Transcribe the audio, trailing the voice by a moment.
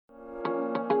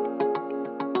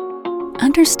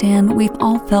Understand we've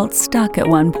all felt stuck at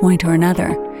one point or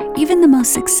another, even the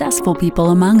most successful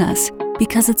people among us,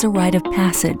 because it's a rite of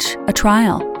passage, a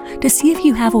trial, to see if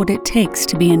you have what it takes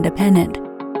to be independent.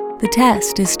 The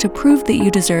test is to prove that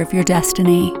you deserve your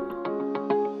destiny.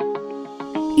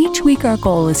 Each week our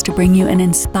goal is to bring you an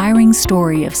inspiring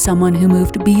story of someone who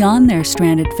moved beyond their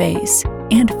stranded phase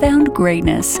and found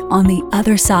greatness on the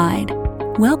other side.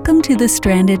 Welcome to the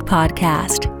Stranded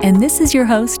Podcast, and this is your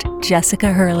host,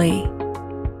 Jessica Hurley.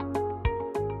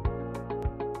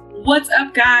 What's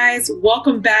up, guys?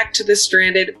 Welcome back to the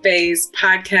Stranded Phase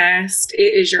Podcast.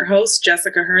 It is your host,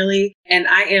 Jessica Hurley, and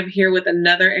I am here with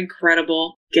another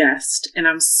incredible guest. And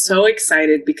I'm so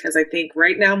excited because I think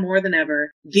right now more than ever,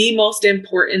 the most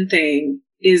important thing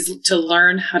is to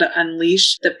learn how to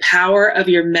unleash the power of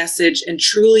your message and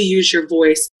truly use your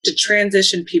voice to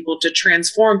transition people, to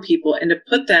transform people, and to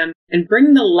put them and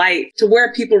bring the light to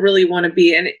where people really want to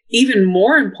be. And even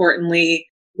more importantly,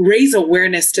 raise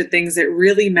awareness to things that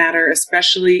really matter,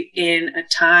 especially in a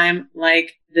time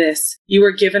like this. You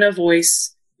were given a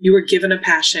voice, you were given a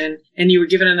passion, and you were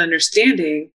given an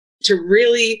understanding to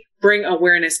really bring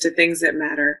awareness to things that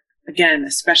matter. Again,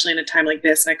 especially in a time like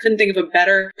this. And I couldn't think of a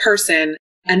better person,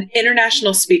 an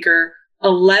international speaker,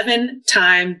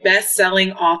 11-time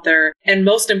best-selling author, and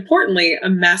most importantly, a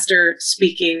master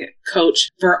speaking coach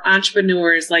for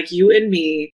entrepreneurs like you and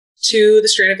me to the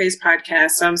Stranded Phase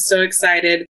Podcast. So I'm so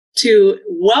excited to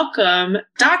welcome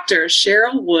Dr.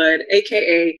 Cheryl Wood,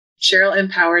 aka Cheryl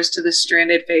Empowers, to the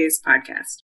Stranded Phase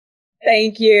Podcast.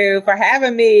 Thank you for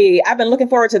having me. I've been looking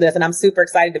forward to this, and I'm super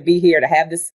excited to be here to have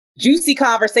this juicy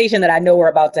conversation that I know we're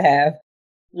about to have.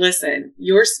 Listen,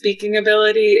 your speaking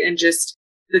ability and just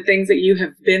the things that you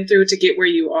have been through to get where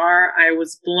you are, I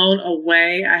was blown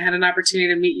away. I had an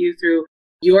opportunity to meet you through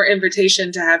your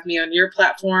invitation to have me on your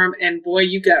platform. And boy,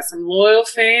 you got some loyal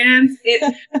fans.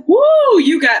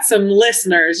 You got some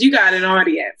listeners. You got an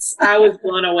audience. I was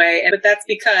blown away. But that's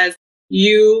because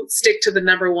you stick to the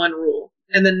number one rule.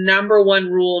 And the number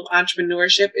one rule of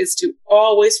entrepreneurship is to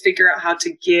always figure out how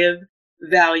to give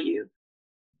value.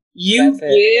 You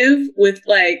give with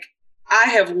I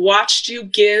have watched you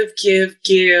give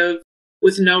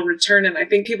with no return. And I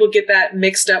think people get that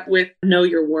mixed up with know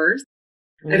your worth.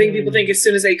 I think people think as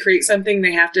soon as they create something,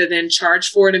 they have to then charge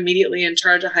for it immediately and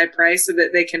charge a high price so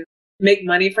that they can make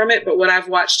money from it. But what I've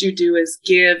watched you do is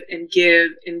give and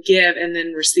give and give and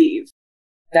then receive.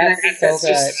 That's so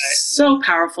good. Just so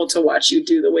powerful to watch you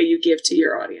do the way you give to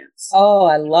your audience. Oh,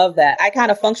 I love that. I kind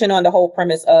of function on the whole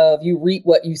premise of you reap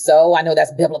what you sow. I know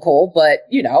that's biblical, but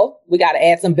we got to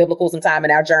add some biblical sometime in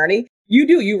our journey.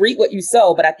 You reap what you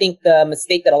sow. But I think the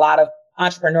mistake that a lot of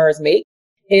entrepreneurs make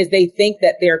is they think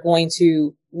that they're going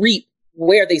to reap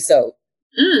where they sowed.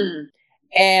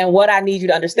 And what I need you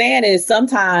to understand is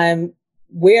sometimes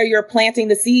where you're planting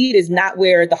the seed is not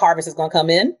where the harvest is going to come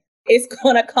in. It's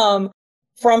going to come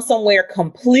from somewhere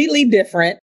completely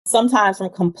different, sometimes from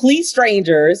complete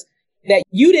strangers that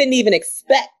you didn't even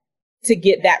expect to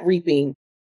get that reaping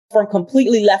from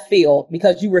completely left field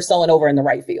because you were sowing over in the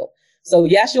right field. So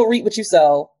yes, you'll reap what you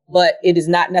sow, but it is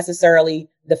not necessarily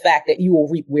the fact that you will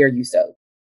reap where you sowed.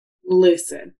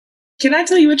 Listen, can I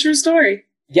tell you a true story?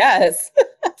 Yes.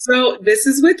 So this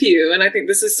is with you. And I think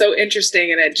this is so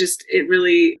interesting. And it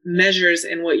really measures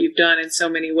in what you've done in so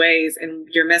many ways. And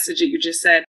your message that you just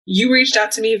said, you reached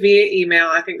out to me via email.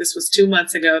 I think this was 3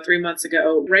 months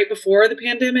ago, right before the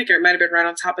pandemic, or it might've been right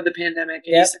on top of the pandemic.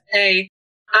 And you said, hey,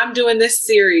 I'm doing this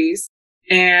series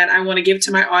and I want to give it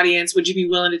to my audience. Would you be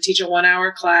willing to teach a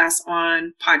 1-hour class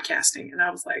on podcasting? And I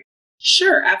was like,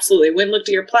 sure, absolutely. Went and looked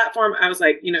at your platform. I was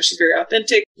like, she's very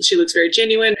authentic. She looks very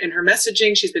genuine in her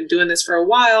messaging. She's been doing this for a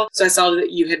while. So I saw that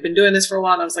you had been doing this for a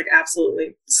while. And I was like,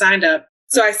 absolutely. Signed up.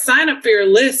 So I signed up for your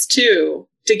list too,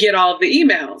 to get all of the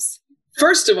emails.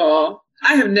 First of all,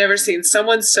 I have never seen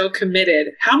someone so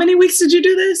committed. How many weeks did you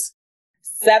do this?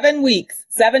 7 weeks.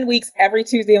 7 weeks every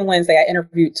Tuesday and Wednesday. I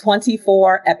interviewed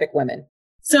 24 epic women.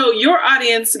 So your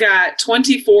audience got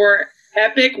 24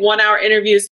 epic 1-hour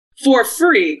interviews for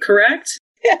free, correct?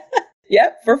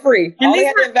 Yep, for free. And all they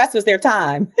had to invest was their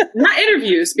time. Not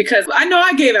interviews, because I know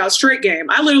I gave out straight game.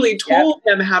 I literally told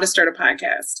them how to start a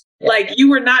podcast. Yep. You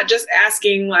were not just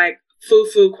asking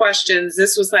foo-foo questions.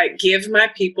 This was give my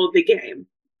people the game.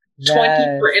 Yes.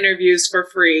 24 interviews for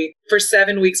free for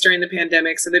 7 weeks during the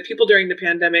pandemic. So the people during the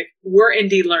pandemic were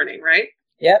indeed learning, right?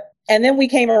 Yep. And then we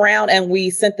came around and we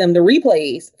sent them the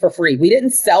replays for free. We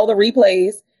didn't sell the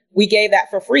replays. We gave that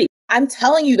for free. I'm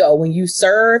telling you, though, when you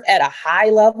serve at a high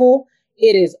level,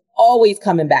 it is always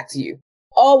coming back to you.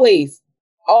 Always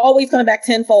coming back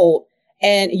tenfold.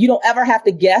 And you don't ever have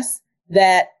to guess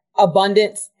that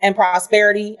abundance and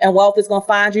prosperity and wealth is going to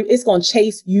find you. It's going to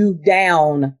chase you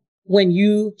down when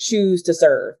you choose to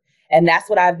serve. And that's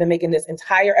what I've been making this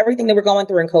everything that we're going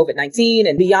through in COVID-19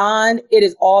 and beyond. It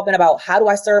has all been about how do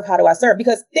I serve? How do I serve?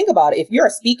 Because think about it. If you're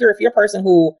a speaker, if you're a person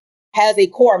who has a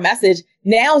core message,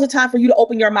 now is the time for you to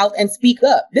open your mouth and speak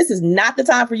up. This is not the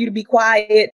time for you to be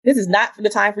quiet. This is not the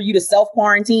time for you to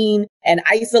self-quarantine and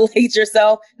isolate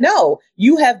yourself. No,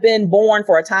 you have been born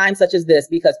for a time such as this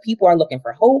because people are looking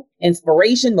for hope,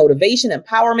 inspiration, motivation,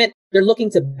 empowerment. They're looking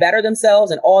to better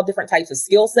themselves in all different types of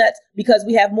skill sets because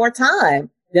we have more time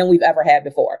than we've ever had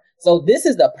before. So this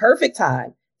is the perfect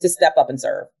time to step up and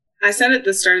serve. I said at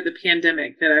the start of the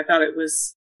pandemic that I thought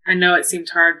I know it seemed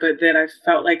hard, but that I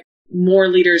felt like more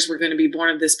leaders were going to be born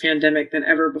of this pandemic than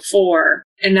ever before.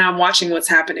 And now I'm watching what's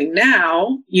happening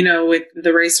now, with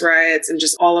the race riots and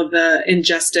just all of the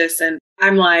injustice. And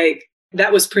I'm like,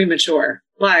 that was premature.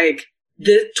 Like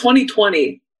the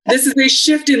 2020, this is a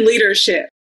shift in leadership.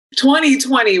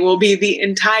 2020 will be the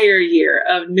entire year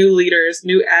of new leaders,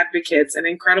 new advocates, and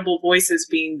incredible voices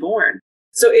being born.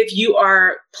 So if you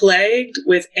are plagued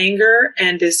with anger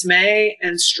and dismay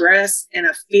and stress and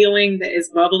a feeling that is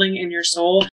bubbling in your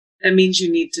soul, that means you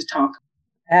need to talk.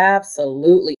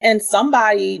 Absolutely. And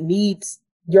somebody needs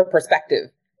your perspective.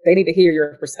 They need to hear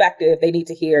your perspective. They need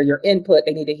to hear your input.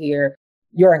 They need to hear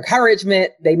your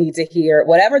encouragement. They need to hear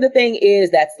whatever the thing is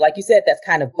that's, like you said, that's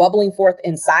kind of bubbling forth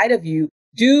inside of you.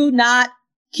 Do not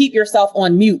keep yourself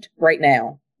on mute right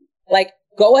now. Like,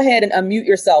 go ahead and unmute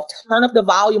yourself. Turn up the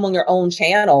volume on your own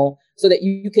channel so that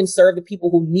you can serve the people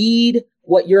who need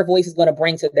what your voice is going to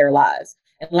bring to their lives.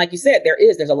 And like you said,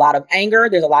 there's a lot of anger.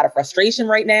 There's a lot of frustration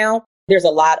right now. There's a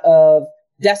lot of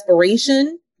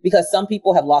desperation because some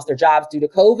people have lost their jobs due to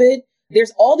COVID.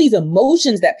 There's all these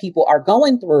emotions that people are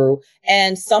going through.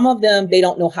 And some of them, they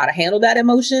don't know how to handle that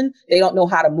emotion. They don't know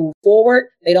how to move forward.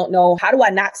 They don't know, how do I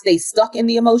not stay stuck in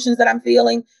the emotions that I'm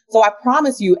feeling? So I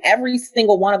promise you, every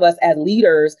single one of us as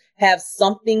leaders have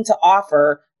something to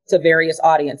offer to various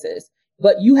audiences.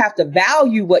 But you have to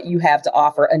value what you have to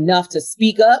offer enough to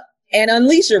speak up and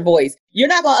unleash your voice. You're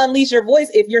not going to unleash your voice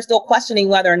if you're still questioning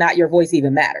whether or not your voice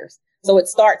even matters. So it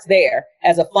starts there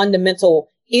as a fundamental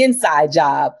inside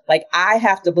job. Like, I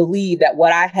have to believe that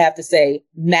what I have to say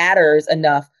matters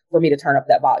enough for me to turn up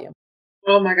that volume.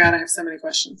 Oh my God, I have so many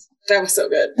questions. That was so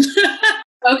good.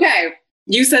 Okay.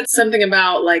 You said something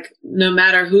about like, no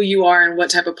matter who you are and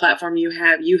what type of platform you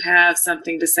have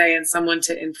something to say and someone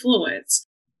to influence.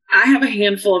 I have a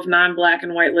handful of non-Black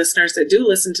and white listeners that do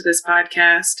listen to this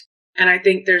podcast. And I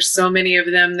think there's so many of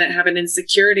them that have an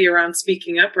insecurity around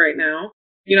speaking up right now.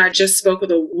 I just spoke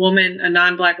with a woman, a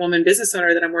non-Black woman business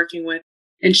owner that I'm working with.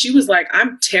 And she was like,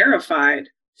 I'm terrified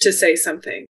to say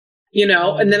something,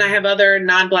 and then I have other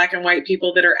non-Black and white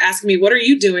people that are asking me, what are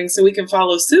you doing so we can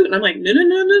follow suit? And I'm like,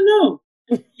 no.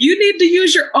 You need to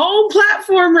use your own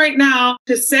platform right now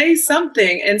to say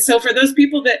something. And so for those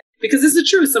people because this is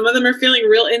true, some of them are feeling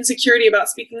real insecurity about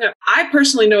speaking up. I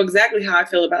personally know exactly how I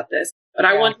feel about this. But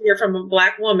I want to hear from a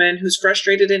Black woman who's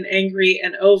frustrated and angry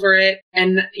and over it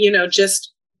and,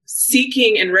 just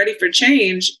seeking and ready for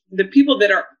change. The people that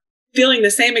are feeling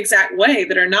the same exact way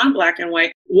that are non-Black and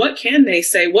white, what can they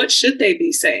say? What should they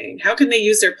be saying? How can they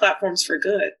use their platforms for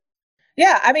good?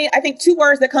 Yeah, I mean, I think two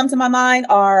words that come to my mind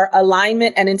are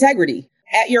alignment and integrity.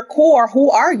 At your core,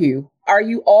 who are you? Are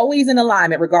you always in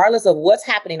alignment, regardless of what's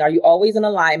happening? Are you always in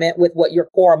alignment with what your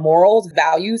core morals,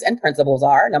 values, and principles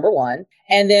are? Number one.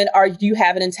 And then do you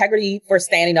have an integrity for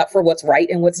standing up for what's right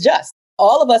and what's just?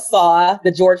 All of us saw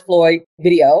the George Floyd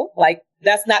video. Like,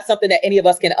 that's not something that any of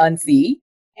us can unsee.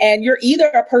 And you're either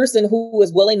a person who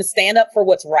is willing to stand up for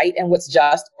what's right and what's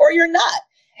just, or you're not.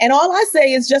 And all I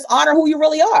say is just honor who you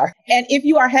really are. And if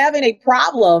you are having a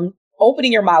problem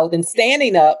opening your mouth and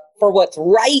standing up for what's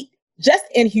right, just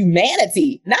in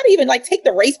humanity, not even like take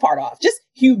the race part off, just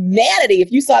humanity.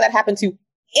 If you saw that happen to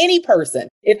any person,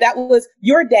 if that was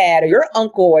your dad or your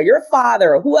uncle or your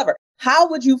father or whoever, how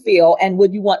would you feel? And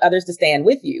would you want others to stand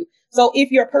with you? So if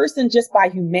you're a person just by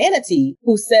humanity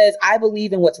who says, I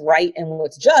believe in what's right and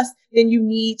what's just, then you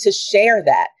need to share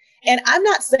that. And I'm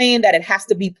not saying that it has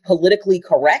to be politically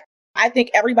correct. I think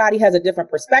everybody has a different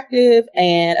perspective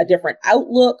and a different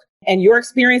outlook. And your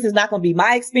experience is not going to be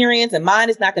my experience and mine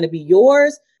is not going to be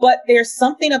yours. But there's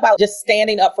something about just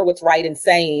standing up for what's right and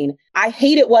saying, I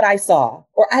hated what I saw,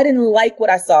 or I didn't like what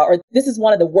I saw, or this is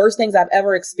one of the worst things I've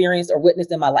ever experienced or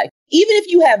witnessed in my life. Even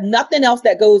if you have nothing else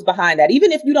that goes behind that,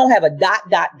 even if you don't have a ...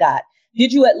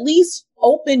 did you at least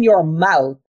open your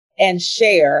mouth and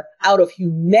share out of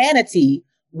humanity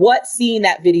what seeing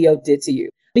that video did to you?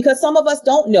 Because some of us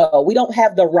don't know. We don't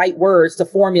have the right words to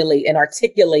formulate and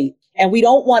articulate and we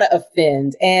don't want to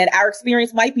offend, and our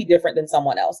experience might be different than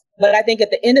someone else. But I think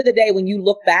at the end of the day, when you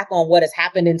look back on what has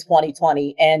happened in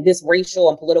 2020 and this racial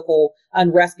and political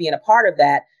unrest being a part of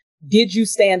that, did you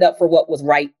stand up for what was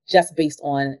right just based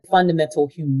on fundamental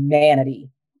humanity?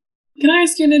 Can I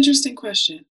ask you an interesting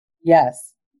question?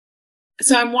 Yes.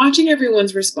 So I'm watching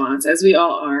everyone's response, as we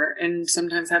all are, and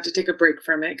sometimes have to take a break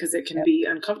from it because it can be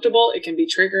uncomfortable. It can be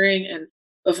triggering. And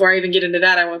before I even get into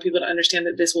that, I want people to understand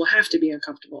that this will have to be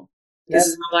uncomfortable. This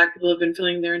is how Black people have been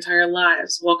feeling their entire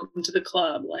lives. Welcome to the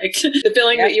club. Like the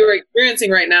feeling that you are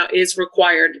experiencing right now is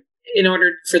required in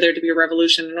order for there to be a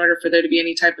revolution, in order for there to be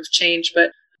any type of change.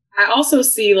 But I also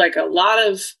see like a lot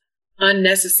of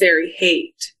unnecessary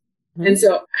hate. Mm-hmm. And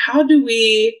so how do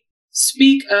we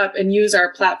speak up and use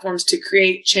our platforms to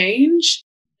create change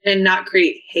and not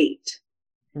create hate?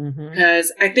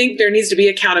 Because I think there needs to be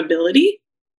accountability.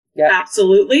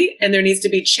 Absolutely. And there needs to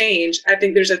be change. I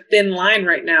think there's a thin line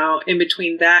right now in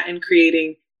between that and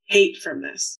creating hate from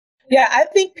this. Yeah, I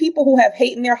think people who have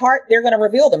hate in their heart, they're going to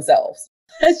reveal themselves.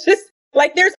 It's just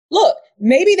like look,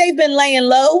 maybe they've been laying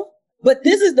low, but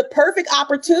this is the perfect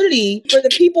opportunity for the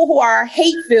people who are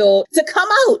hate-filled to come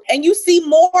out. And you see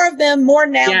more of them more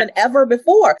now than ever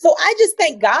before. So I just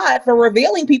thank God for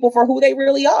revealing people for who they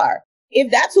really are.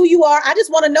 If that's who you are, I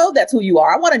just want to know that's who you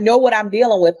are. I want to know what I'm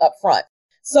dealing with up front.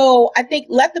 So I think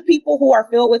let the people who are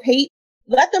filled with hate,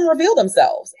 let them reveal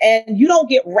themselves. And you don't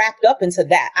get wrapped up into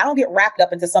that. I don't get wrapped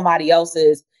up into somebody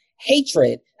else's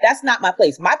hatred. That's not my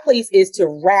place. My place is to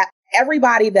wrap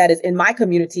everybody that is in my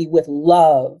community with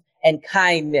love and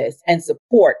kindness and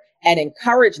support and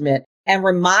encouragement, and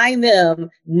remind them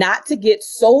not to get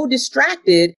so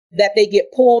distracted that they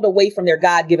get pulled away from their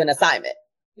God-given assignment.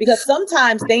 Because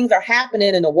sometimes things are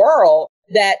happening in the world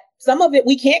that some of it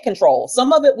we can't control.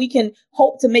 Some of it we can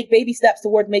hope to make baby steps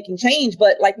towards making change.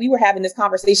 But like we were having this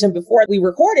conversation before we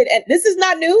recorded, and this is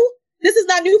not new. This is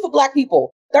not new for Black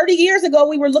people. 30 years ago,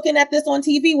 we were looking at this on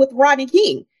TV with Rodney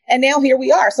King. And now here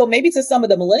we are. So maybe to some of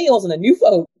the millennials and the new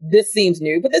folk, this seems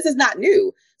new, but this is not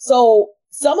new. So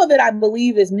some of it, I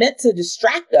believe, is meant to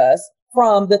distract us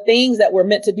from the things that we're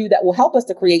meant to do that will help us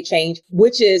to create change,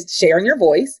 which is sharing your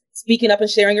voice, speaking up and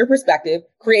sharing your perspective,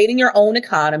 creating your own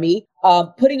economy,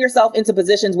 putting yourself into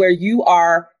positions where you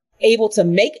are able to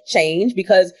make change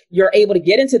because you're able to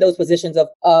get into those positions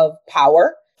of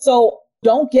power. So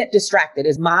don't get distracted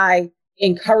is my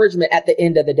encouragement at the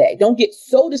end of the day. Don't get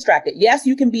so distracted. Yes,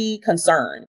 you can be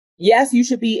concerned. Yes, you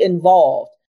should be involved.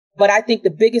 But I think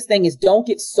the biggest thing is don't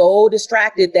get so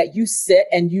distracted that you sit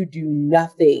and you do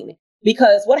nothing.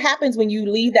 Because what happens when you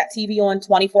leave that TV on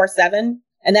 24/7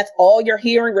 and that's all you're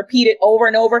hearing repeated over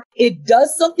and over? It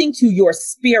does something to your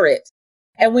spirit.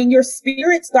 And when your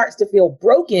spirit starts to feel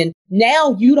broken,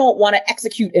 now you don't want to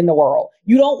execute in the world.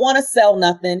 You don't want to sell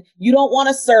nothing. You don't want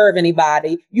to serve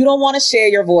anybody. You don't want to share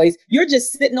your voice. You're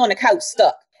just sitting on the couch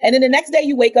stuck. And then the next day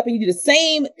you wake up and you do the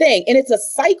same thing. And it's a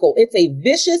cycle. It's a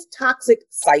vicious, toxic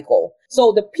cycle.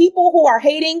 So the people who are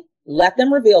hating, let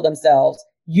them reveal themselves.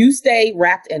 You stay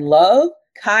wrapped in love,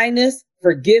 kindness,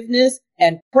 forgiveness,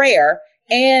 and prayer,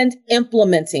 and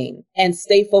implementing, and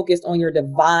stay focused on your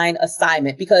divine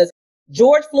assignment. Because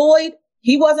George Floyd,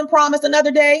 he wasn't promised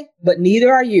another day, but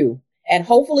neither are you. And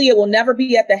hopefully it will never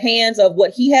be at the hands of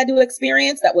what he had to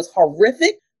experience. That was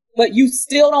horrific, but you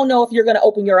still don't know if you're going to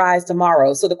open your eyes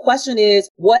tomorrow. So the question is,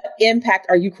 what impact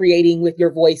are you creating with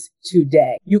your voice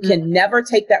today? You can never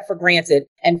take that for granted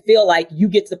and feel like you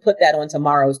get to put that on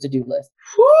tomorrow's to-do list.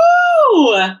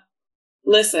 Woo!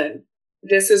 Listen,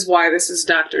 this is why this is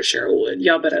Dr. Cheryl Wood.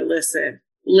 Y'all better listen.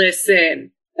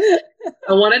 Listen.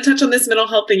 I want to touch on this mental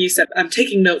health thing you said. I'm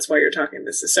taking notes while you're talking.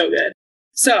 This is so good.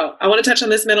 So I want to touch on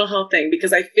this mental health thing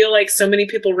because I feel like so many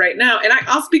people right now, and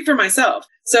I'll speak for myself.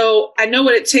 So I know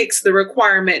what it takes, the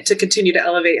requirement to continue to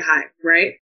elevate high,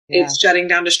 right? Yeah. It's shutting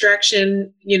down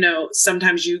distraction. You know,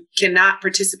 sometimes you cannot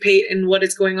participate in what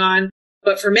is going on.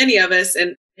 But for many of us,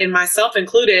 and myself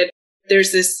included,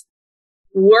 there's this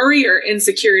worry or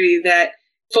insecurity that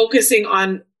focusing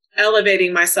on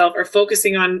elevating myself or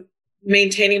focusing on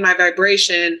maintaining my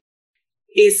vibration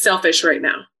is selfish right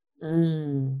now.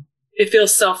 It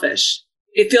feels selfish.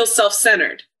 It feels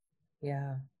self-centered.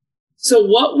 Yeah. So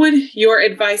what would your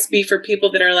advice be for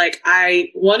people that are like,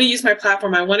 I want to use my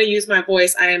platform. I want to use my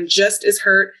voice. I am just as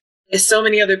hurt as so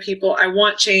many other people. I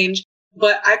want change,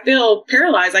 but I feel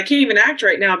paralyzed. I can't even act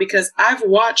right now because I've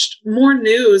watched more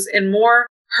news and more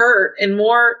hurt and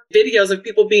more videos of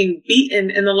people being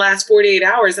beaten in the last 48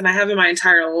 hours than I have in my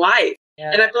entire life.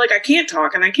 Yeah. And I feel like I can't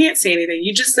talk and I can't say anything.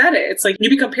 You just said it. It's like you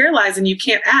become paralyzed and you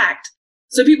can't act.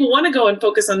 So people want to go and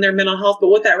focus on their mental health, but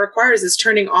what that requires is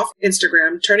turning off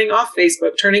Instagram, turning off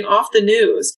Facebook, turning off the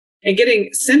news, and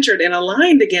getting centered and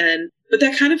aligned again. But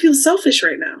that kind of feels selfish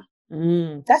right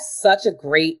now. That's such a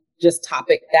great just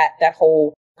topic, that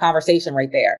whole conversation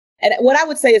right there. And what I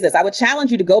would say is this, I would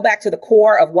challenge you to go back to the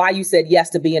core of why you said yes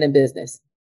to being in business.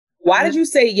 Why did you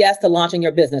say yes to launching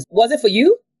your business? Was it for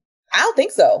you? I don't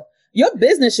think so. Your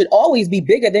business should always be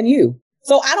bigger than you.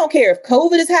 So I don't care if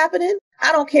COVID is happening.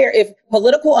 I don't care if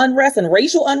political unrest and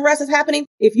racial unrest is happening.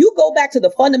 If you go back to the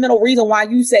fundamental reason why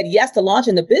you said yes to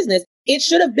launching the business, it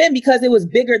should have been because it was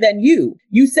bigger than you.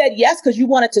 You said yes because you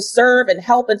wanted to serve and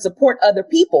help and support other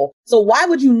people. So why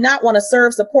would you not want to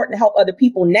serve, support, and help other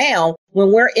people now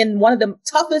when we're in one of the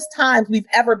toughest times we've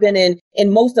ever been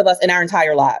in most of us in our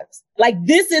entire lives? Like,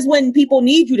 this is when people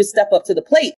need you to step up to the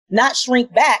plate, not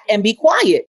shrink back and be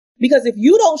quiet. Because if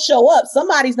you don't show up,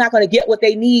 somebody's not going to get what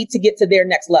they need to get to their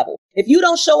next level. If you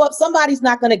don't show up, somebody's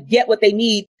not going to get what they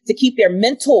need to keep their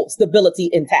mental stability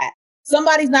intact.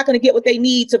 Somebody's not going to get what they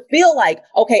need to feel like,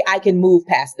 okay, I can move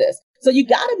past this. So you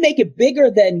got to make it bigger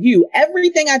than you.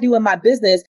 Everything I do in my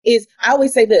business is, I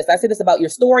always say this. I say this about your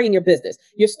story and your business.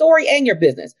 Your story and your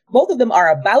business. Both of them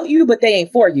are about you, but they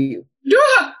ain't for you.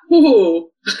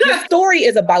 Your story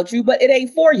is about you, but it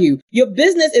ain't for you. Your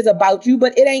business is about you,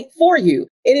 but it ain't for you.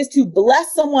 It is to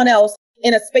bless someone else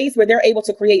in a space where they're able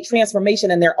to create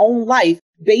transformation in their own life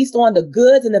based on the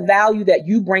goods and the value that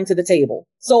you bring to the table.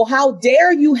 So how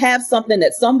dare you have something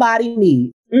that somebody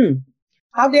needs?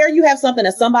 How dare you have something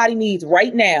that somebody needs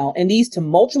right now in these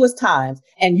tumultuous times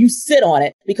and you sit on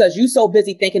it because you're so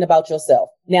busy thinking about yourself?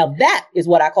 Now that is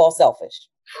what I call selfish.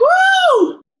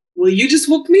 Woo! Well, you just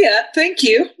woke me up. Thank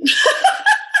you.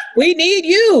 We need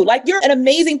you. Like, you're an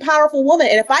amazing, powerful woman.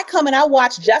 And if I come and I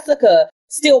watch Jessica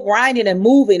still grinding and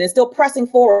moving and still pressing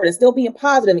forward and still being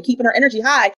positive and keeping her energy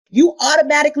high, you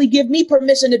automatically give me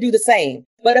permission to do the same.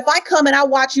 But if I come and I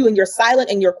watch you and you're silent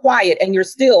and you're quiet and you're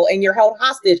still and you're held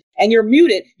hostage and you're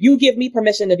muted, you give me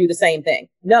permission to do the same thing.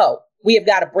 No, we have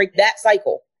got to break that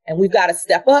cycle, and we've got to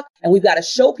step up, and we've got to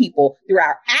show people through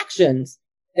our actions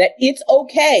that it's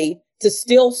okay to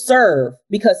still serve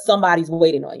because somebody's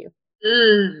waiting on you.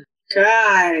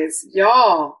 Guys,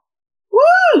 y'all.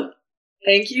 Woo!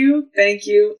 Thank you.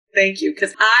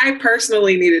 Because I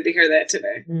personally needed to hear that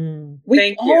today.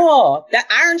 Thank you. That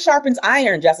iron sharpens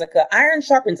iron, Jessica. Iron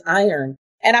sharpens iron.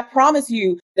 And I promise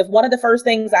you that one of the first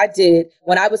things I did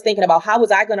when I was thinking about how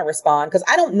was I going to respond, because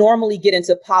I don't normally get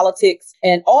into politics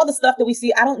and all the stuff that we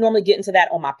see. I don't normally get into that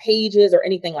on my pages or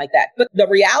anything like that. But the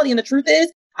reality and the truth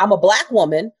is, I'm a Black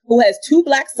woman who has 2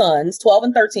 Black sons, 12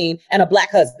 and 13, and a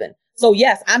Black husband. So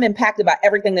yes, I'm impacted by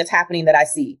everything that's happening that I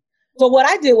see. So what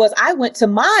I did was I went to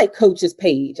my coach's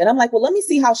page and I'm like, well, let me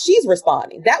see how she's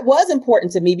responding. That was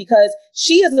important to me because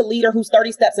she is a leader who's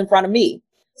 30 steps in front of me.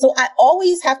 So I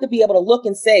always have to be able to look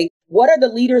and say, what are the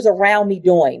leaders around me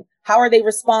doing? How are they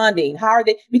responding?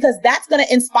 Because that's going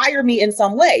to inspire me in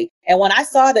some way. And when I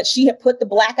saw that she had put the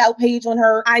blackout page on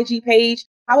her IG page,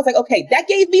 I was like, okay, that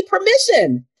gave me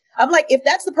permission. I'm like, if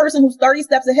that's the person who's 30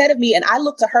 steps ahead of me and I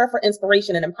look to her for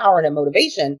inspiration and empowerment and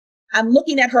motivation, I'm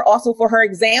looking at her also for her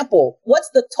example. What's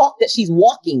the talk that she's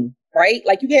walking, right?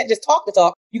 Like, you can't just talk the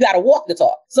talk. You got to walk the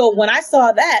talk. So when I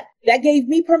saw that, that gave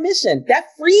me permission. That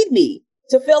freed me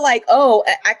to feel like, oh,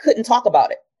 I couldn't talk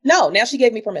about it. No, now she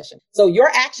gave me permission. So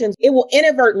your actions, it will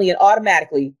inadvertently and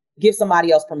automatically give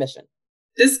somebody else permission.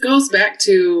 This goes back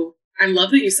to, I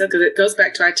love that you said, because it goes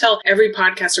back to, I tell every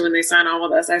podcaster when they sign on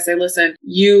with us, I say, listen,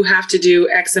 you have to do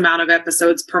X amount of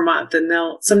episodes per month. And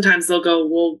sometimes they'll go,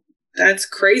 well, that's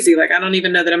crazy. Like, I don't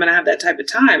even know that I'm going to have that type of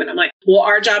time. And I'm like, well,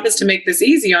 our job is to make this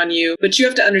easy on you. But you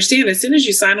have to understand, as soon as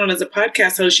you sign on as a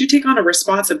podcast host, you take on a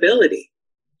responsibility.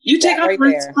 You take on a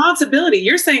responsibility.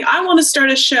 You're saying, I want to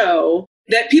start a show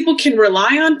that people can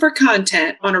rely on for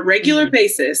content on a regular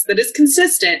basis, that is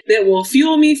consistent, that will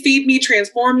fuel me, feed me,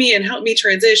 transform me, and help me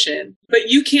transition. But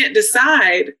you can't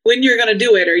decide when you're going to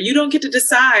do it, or you don't get to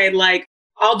decide, like,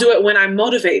 I'll do it when I'm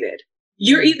motivated.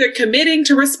 You're either committing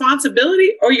to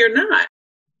responsibility or you're not.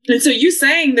 And so you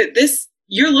saying that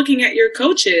you're looking at your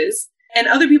coaches and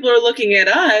other people are looking at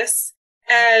us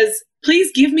as,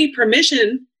 please give me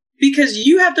permission because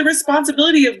you have the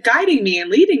responsibility of guiding me and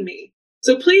leading me.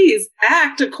 So please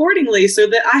act accordingly so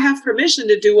that I have permission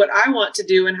to do what I want to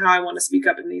do and how I want to speak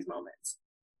up in these moments.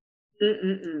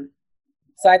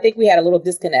 So I think we had a little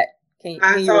disconnect.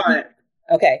 I saw it.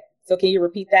 Okay. So can you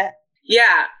repeat that?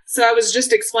 Yeah. So I was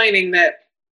just explaining that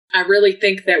I really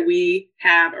think that we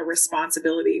have a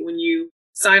responsibility when you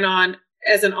sign on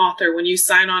as an author, when you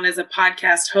sign on as a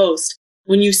podcast host,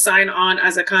 when you sign on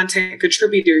as a content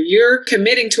contributor, you're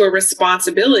committing to a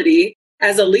responsibility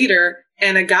as a leader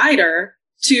and a guider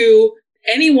to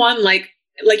anyone. Like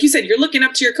you said, you're looking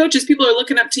up to your coaches. People are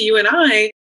looking up to you and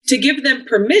I to give them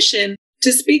permission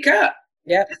to speak up.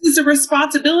 Yeah. This is a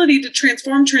responsibility to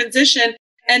transform, transition,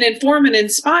 and inform and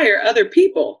inspire other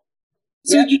people.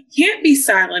 So you can't be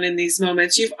silent in these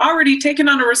moments. You've already taken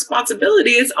on a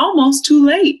responsibility. It's almost too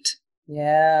late.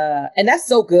 Yeah. And that's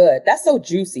so good. That's so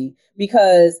juicy,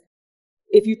 because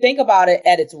if you think about it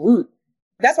at its root,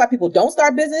 that's why people don't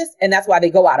start business, and that's why they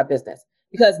go out of business,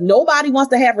 because nobody wants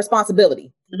to have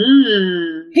responsibility.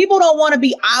 People don't want to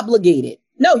be obligated.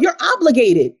 No, you're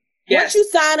obligated. Yes. Once you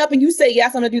sign up and you say,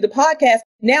 yes, I'm going to do the podcast,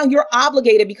 now you're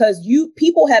obligated, because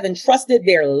people have entrusted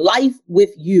their life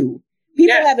with you.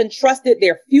 People have entrusted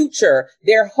their future,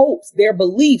 their hopes, their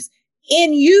beliefs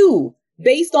in you,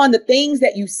 based on the things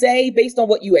that you say, based on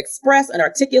what you express and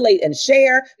articulate and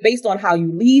share, based on how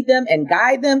you lead them and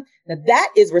guide them. Now, that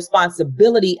is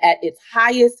responsibility at its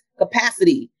highest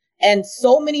capacity. And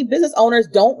so many business owners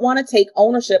don't want to take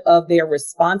ownership of their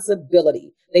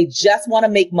responsibility. They just want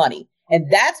to make money. And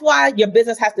that's why your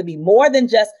business has to be more than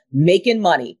just making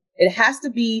money. It has to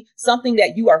be something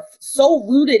that you are so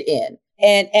rooted in,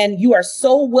 and you are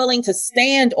so willing to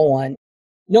stand on,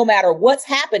 no matter what's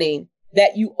happening,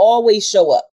 that you always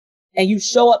show up, and you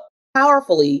show up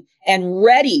powerfully and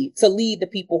ready to lead the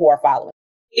people who are following.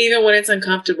 Even when it's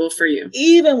uncomfortable for you.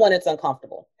 Even when it's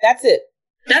uncomfortable. That's it.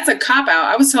 That's a cop-out.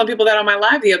 I was telling people that on my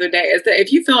live the other day, is that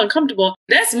if you feel uncomfortable,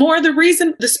 that's more the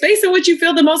reason, the space in which you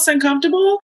feel the most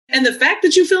uncomfortable, and the fact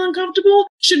that you feel uncomfortable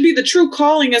should be the true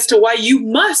calling as to why you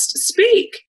must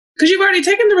speak. Because you've already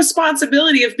taken the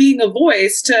responsibility of being a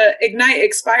voice to ignite,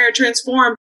 inspire,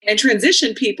 transform, and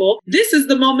transition people. This is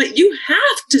the moment you have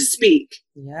to speak.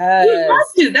 Yes. You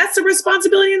have to. That's the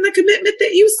responsibility and the commitment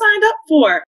that you signed up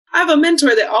for. I have a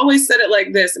mentor that always said it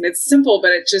like this, and it's simple,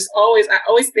 but it just always, I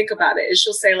always think about it.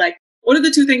 She'll say, like, what are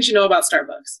the two things you know about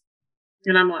Starbucks?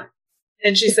 And I'm like,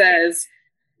 and she says,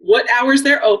 what hours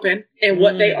they're open and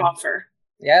what they offer.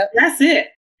 Yeah. That's it.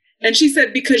 And she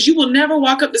said, because you will never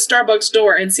walk up the Starbucks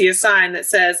door and see a sign that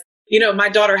says, you know, my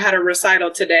daughter had a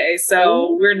recital today,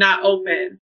 so we're not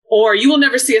open. Or you will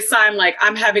never see a sign like,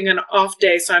 I'm having an off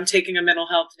day, so I'm taking a mental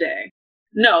health day.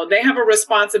 No, they have a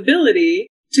responsibility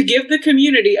to give the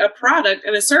community a product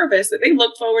and a service that they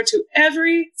look forward to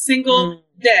every single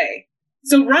day.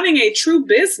 So running a true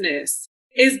business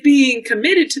is being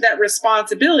committed to that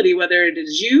responsibility, whether it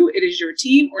is you, it is your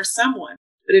team, or someone.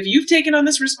 But if you've taken on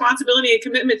this responsibility and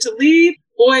commitment to lead,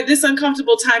 boy, this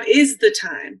uncomfortable time is the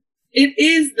time. It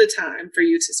is the time for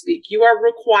you to speak. You are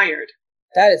required.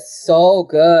 That is so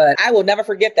good. I will never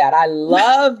forget that. I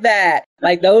love that.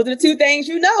 Like, those are the two things,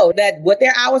 you know, that what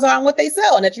their hours are and what they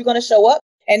sell, and that you're going to show up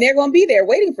and they're going to be there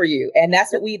waiting for you. And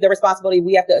that's what the responsibility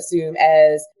we have to assume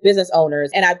as business owners.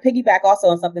 And I piggyback also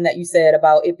on something that you said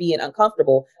about it being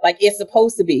uncomfortable. Like, it's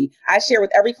supposed to be. I share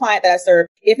with every client that I serve,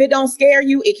 if it don't scare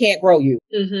you, it can't grow you.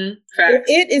 If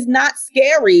it is not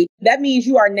scary, that means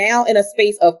you are now in a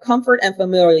space of comfort and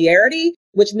familiarity,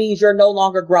 which means you're no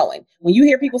longer growing. When you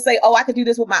hear people say, oh, I could do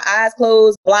this with my eyes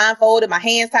closed, blindfolded, my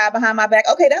hands tied behind my back.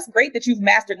 Okay, that's great that you've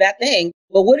mastered that thing.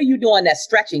 But what are you doing that's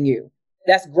stretching you,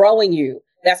 that's growing you,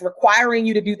 that's requiring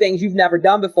you to do things you've never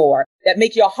done before, that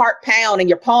make your heart pound and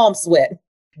your palms sweat?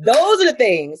 Those are the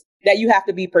things that you have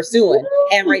to be pursuing.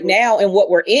 And right now, in what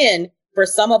we're in, for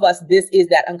some of us, this is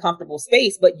that uncomfortable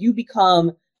space, but you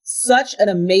become such an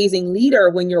amazing leader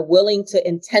when you're willing to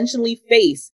intentionally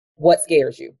face what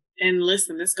scares you. And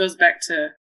listen, this goes back to,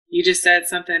 you just said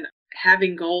something,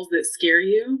 having goals that scare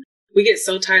you. We get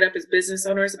so tied up as business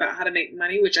owners about how to make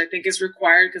money, which I think is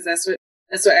required, because that's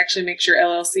what actually makes your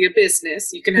LLC a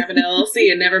business. You can have an LLC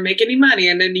and never make any money,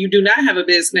 and then you do not have a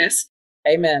business.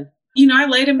 Amen. You know, I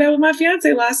laid in bed with my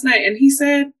fiance last night, and he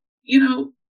said, you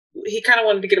know, he kind of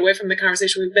wanted to get away from the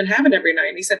conversation we've been having every night.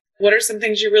 And he said, what are some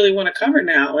things you really want to cover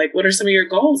now? Like, what are some of your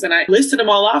goals? And I listed them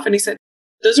all off, and he said,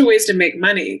 those are ways to make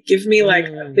money. Give me like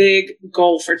a big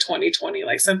goal for 2020,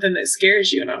 like something that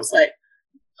scares you. And I was like,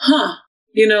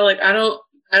 you know, like, I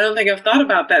don't think I've thought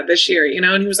about that this year, you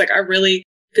know? And he was like, I really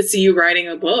could see you writing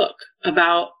a book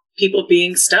about people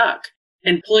being stuck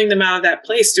and pulling them out of that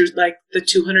place through like the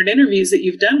 200 interviews that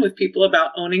you've done with people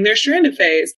about owning their stranded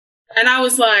phase. And I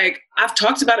was like, I've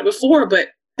talked about it before, but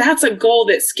that's a goal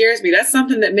that scares me. That's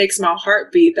something that makes my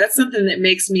heart beat. That's something that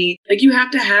makes me, like, you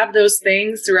have to have those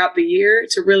things throughout the year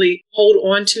to really hold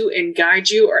on to and guide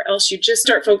you, or else you just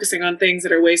start focusing on things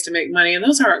that are ways to make money. And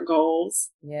those aren't goals.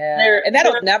 Yeah. And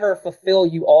that'll never fulfill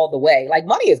you all the way. Like,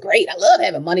 money is great. I love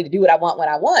having money to do what I want when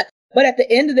I want. But at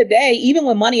the end of the day, even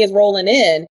when money is rolling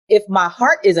in, if my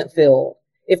heart isn't filled,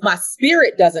 if my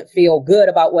spirit doesn't feel good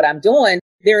about what I'm doing,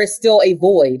 there is still a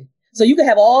void. So you can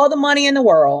have all the money in the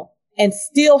world and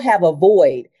still have a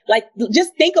void. Like,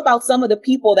 just think about some of the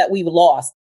people that we've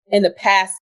lost in the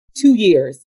past 2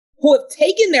 years who have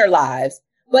taken their lives,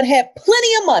 but have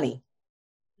plenty of money.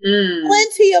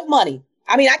 Plenty of money.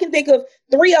 I mean, I can think of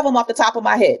 3 of them off the top of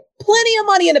my head. Plenty of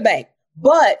money in the bank.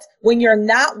 But when you're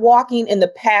not walking in the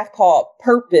path called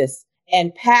purpose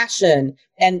and passion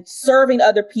and serving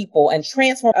other people and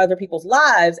transform other people's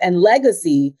lives and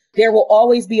legacy, there will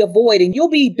always be a void and you'll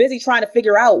be busy trying to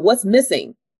figure out what's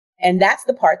missing. And that's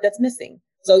the part that's missing.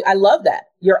 So I love that.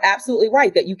 You're absolutely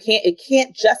right that it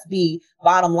can't just be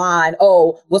bottom line.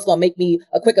 Oh, what's going to make me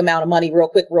a quick amount of money real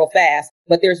quick, real fast,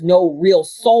 but there's no real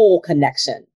soul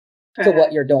connection to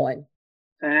what you're doing.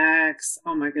 Facts.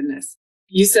 Oh my goodness.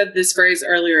 You said this phrase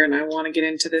earlier and I want to get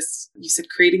into this. You said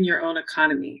creating your own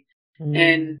economy.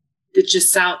 And it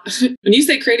just sounds, when you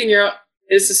say creating your own,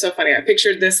 this is so funny. I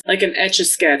pictured this like an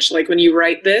Etch-a-Sketch. Like when you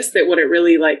write this, that what it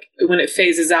really like, when it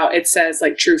phases out, it says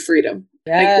like true freedom.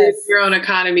 Yes. Like creating your own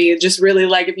economy. It just really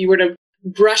like, if you were to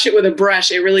brush it with a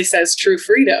brush, it really says true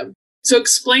freedom. So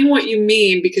explain what you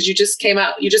mean, because you just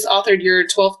authored your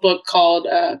 12th book called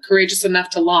Courageous Enough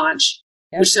to Launch,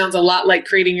 which sounds a lot like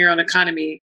creating your own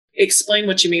economy. Explain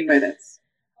what you mean by this.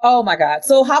 Oh my God.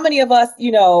 So how many of us,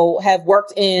 have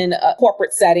worked in a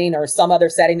corporate setting or some other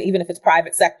setting, even if it's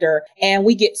private sector, and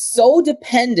we get so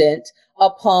dependent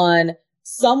upon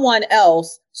someone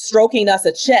else stroking us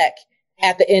a check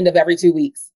at the end of every 2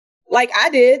 weeks? Like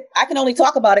I did. I can only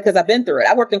talk about it because I've been through it.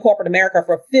 I worked in corporate America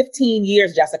for 15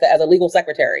 years, Jessica, as a legal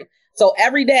secretary. So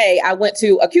every day I went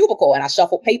to a cubicle and I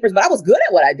shuffled papers, but I was good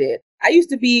at what I did. I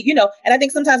used to be, and I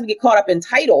think sometimes we get caught up in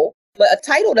title, but a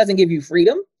title doesn't give you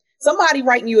freedom. Somebody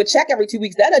writing you a check every 2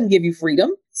 weeks, that doesn't give you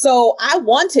freedom. So I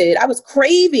was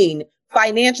craving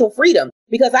financial freedom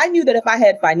because I knew that if I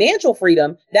had financial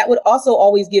freedom, that would also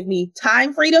always give me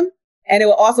time freedom and it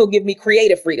would also give me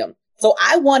creative freedom. So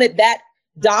I wanted that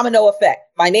domino effect,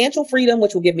 financial freedom,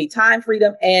 which will give me time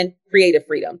freedom and creative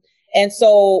freedom. And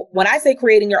so when I say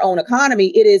creating your own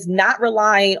economy, it is not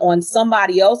relying on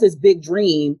somebody else's big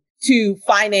dream to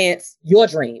finance your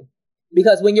dream.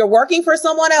 Because when you're working for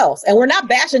someone else, and we're not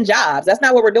bashing jobs, that's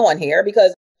not what we're doing here,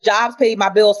 because jobs paid my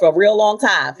bills for a real long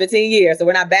time, 15 years. So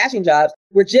we're not bashing jobs.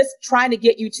 We're just trying to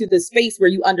get you to the space where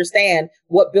you understand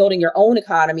what building your own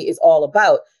economy is all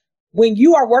about. When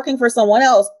you are working for someone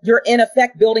else, you're in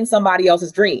effect building somebody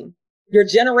else's dream. You're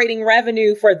generating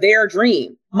revenue for their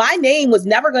dream. My name was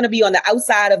never going to be on the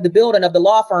outside of the building of the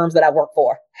law firms that I work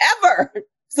for, ever.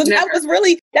 So that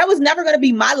was never going to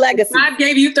be my legacy. God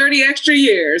gave you 30 extra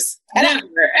years. Never.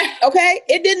 Okay.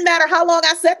 It didn't matter how long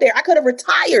I sat there. I could have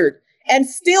retired and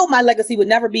still my legacy would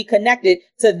never be connected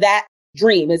to that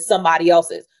dream. It's somebody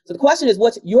else's. So the question is,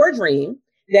 what's your dream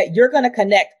that you're going to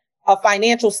connect a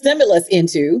financial stimulus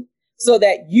into so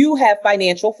that you have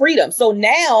financial freedom? So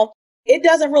now it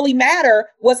doesn't really matter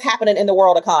what's happening in the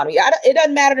world economy. It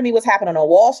doesn't matter to me what's happening on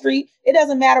Wall Street. It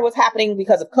doesn't matter what's happening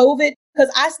because of COVID,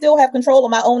 because I still have control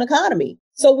of my own economy.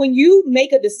 So when you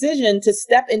make a decision to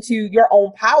step into your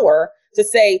own power, to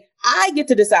say, I get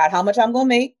to decide how much I'm going to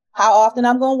make, how often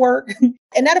I'm going to work.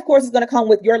 And that, of course, is going to come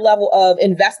with your level of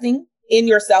investing in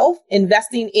yourself,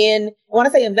 investing in, when I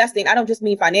say investing, I don't just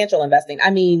mean financial investing. I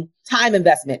mean time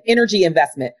investment, energy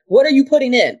investment. What are you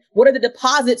putting in? What are the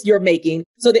deposits you're making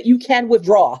so that you can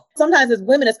withdraw? Sometimes as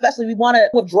women, especially, we want to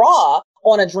withdraw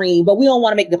on a dream, but we don't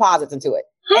want to make deposits into it.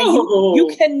 And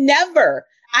you can never,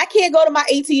 I can't go to my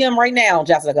ATM right now,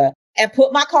 Jessica, and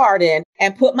put my card in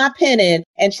and put my PIN in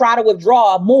and try to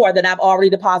withdraw more than I've already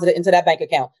deposited into that bank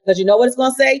account. Because you know what it's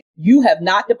going to say? You have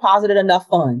not deposited enough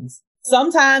funds.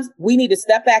 Sometimes we need to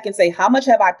step back and say, how much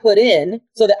have I put in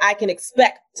so that I can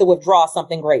expect to withdraw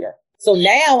something greater? So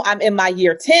now I'm in my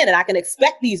year 10 and I can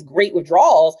expect these great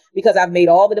withdrawals because I've made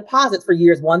all the deposits for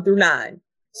years 1 through 9.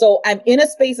 So I'm in a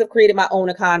space of creating my own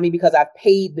economy because I've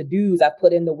paid the dues. I've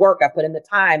put in the work. I've put in the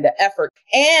time, the effort,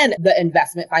 and the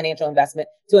investment, financial investment,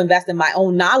 to invest in my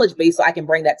own knowledge base so I can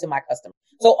bring that to my customers.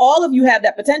 So all of you have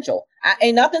that potential.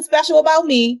 Ain't nothing special about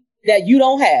me that you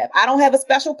don't have. I don't have a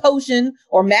special potion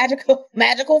or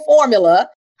magical formula.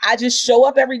 I just show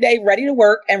up every day ready to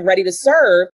work and ready to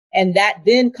serve. And that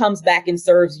then comes back and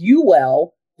serves you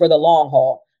well for the long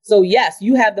haul. So yes,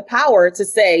 you have the power to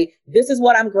say, this is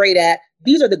what I'm great at.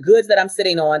 These are the goods that I'm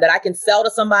sitting on that I can sell to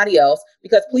somebody else.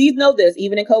 Because please know this,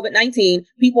 even in COVID-19,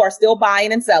 people are still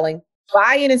buying and selling.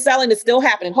 Buying and selling is still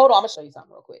happening. Hold on, I'm gonna show you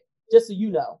something real quick, just so you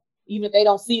know. Even if they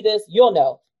don't see this, you'll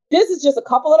know. This is just a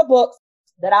couple of the books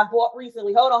that I bought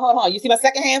recently. Hold on. You see my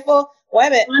second handful? Wait a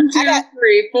minute. 1, 2,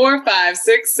 3, 4, 5,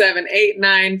 6, 7, 8,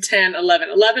 9, 10, 11.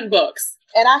 11 books.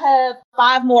 And I have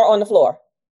 5 more on the floor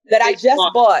that I just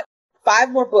bought.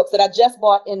 5 more books that I just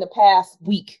bought in the past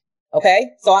week. Okay.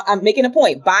 So I'm making a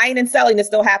point. Buying and selling is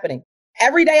still happening.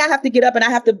 Every day I have to get up and I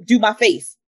have to do my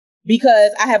face.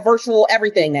 because I have virtual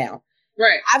everything now.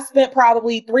 Right. I've spent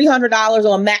probably $300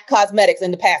 on MAC Cosmetics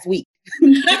in the past week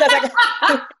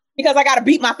because I got to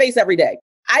beat my face every day.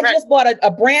 I just bought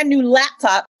a brand new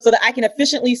laptop so that I can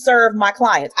efficiently serve my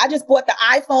clients. I just bought the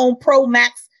iPhone Pro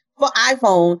Max for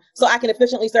iPhone so I can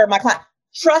efficiently serve my clients.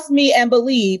 Trust me and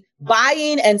believe,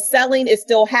 buying and selling is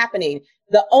still happening.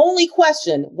 The only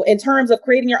question in terms of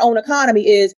creating your own economy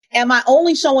is, am I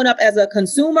only showing up as a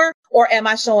consumer or am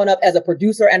I showing up as a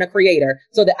producer and a creator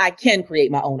so that I can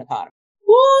create my own economy?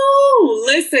 Woo!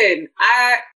 Listen,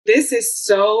 this is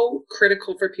so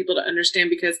critical for people to understand,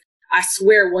 because I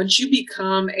swear once you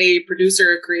become a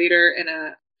producer, a creator, and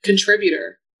a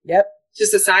contributor to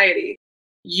society,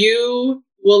 you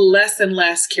will less and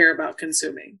less care about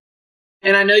consuming.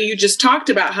 And I know you just talked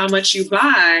about how much you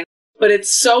buy, but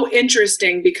it's so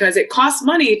interesting because it costs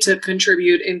money to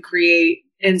contribute and create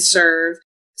and serve.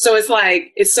 So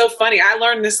it's so funny. I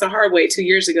learned this the hard way 2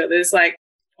 years ago. That it's like,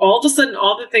 all of a sudden,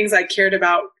 all the things I cared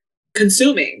about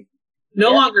consuming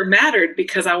no longer mattered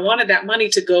because I wanted that money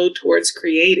to go towards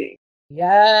creating.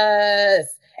 Yes.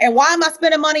 And why am I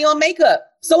spending money on makeup?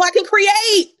 So I can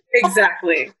create.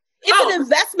 Exactly. It's an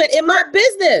investment in my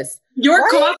business. Your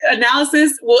cost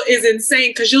analysis is insane,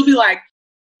 because you'll be like,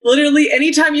 literally,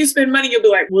 anytime you spend money, you'll be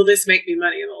like, will this make me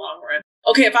money in the long run?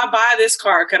 Okay, if I buy this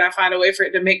car, could I find a way for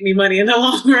it to make me money in the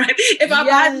long run? If I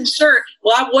buy this shirt,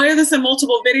 will I wear this in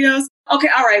multiple videos? Okay,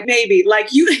 all right, maybe. Like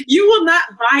you will not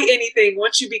buy anything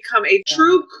once you become a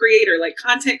true creator, like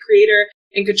content creator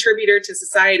and contributor to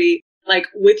society, like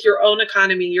with your own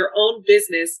economy, your own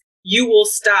business. You will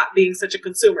stop being such a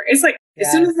consumer. It's like,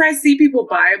 as soon as I see people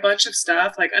buy a bunch of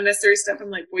stuff, like unnecessary stuff,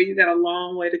 I'm like, boy, you got a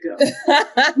long way to go.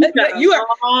 You got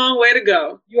a long way to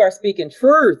go. You are speaking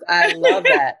truth. I love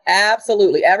that.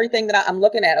 Absolutely. Everything that I'm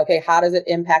looking at, okay, how does it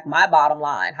impact my bottom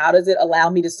line? How does it allow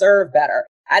me to serve better?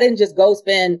 I didn't just go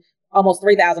spend almost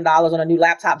 $3,000 on a new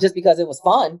laptop just because it was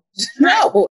fun.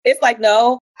 No, it's like,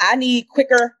 no, I need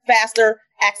quicker, faster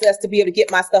access to be able to get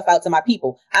my stuff out to my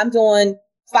people. I'm doing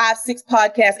 5-6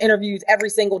 podcast interviews every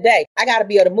single day. I got to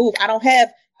be able to move. I don't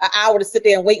have an hour to sit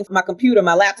there and waiting for my computer,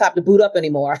 my laptop to boot up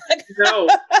anymore. No,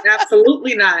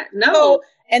 absolutely not. No. So,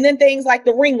 and then things like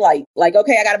the ring light, like,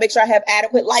 okay, I got to make sure I have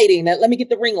adequate lighting. Let me get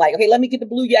the ring light. Okay, let me get the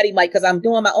Blue Yeti mic because I'm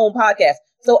doing my own podcast.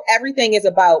 So everything is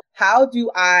about, how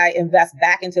do I invest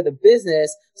back into the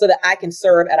business so that I can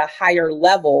serve at a higher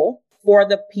level for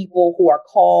the people who are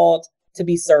called to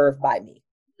be served by me.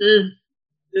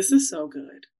 This is so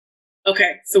good.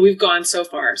 Okay, so we've gone so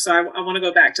far. So I want to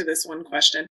go back to this one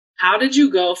question. How did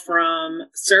you go from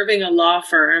serving a law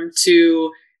firm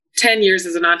to 10 years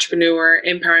as an entrepreneur,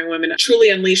 empowering women to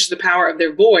truly unleash the power of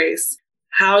their voice?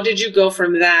 How did you go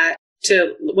from that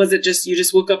to, was it just, you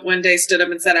just woke up one day, stood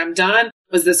up and said, I'm done?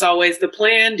 Was this always the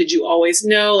plan? Did you always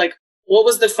know? Like, what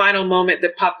was the final moment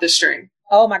that popped the string?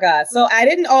 Oh my God. So I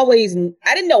didn't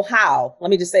know how. Let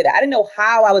me just say that. I didn't know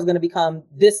how I was going to become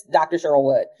this Dr. Cheryl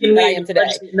Wood that I am today.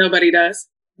 Nobody does.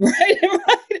 Right?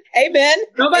 Amen.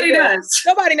 Nobody does.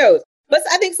 Nobody knows. But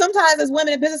I think sometimes as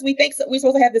women in business, we think we're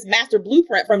supposed to have this master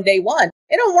blueprint from day one.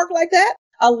 It don't work like that.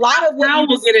 A lot of what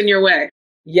will get in your way.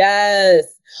 Yes.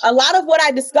 A lot of what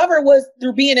I discovered was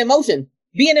through being in motion,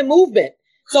 being in movement.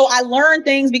 So I learned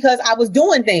things because I was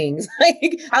doing things.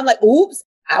 I'm like, oops,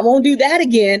 I won't do that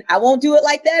again. I won't do it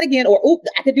like that again. Or, oops,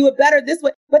 I could do it better this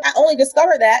way. But I only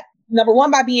discovered that, number one,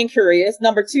 by being curious.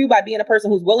 Number two, by being a person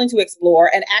who's willing to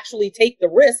explore and actually take the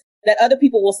risk that other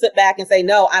people will sit back and say,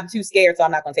 no, I'm too scared, so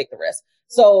I'm not going to take the risk.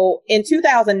 So in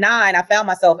 2009, I found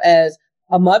myself as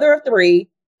a mother of 3.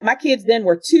 My kids then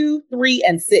were 2, 3,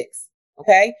 and 6.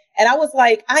 Okay. And I was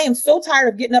like, I am so tired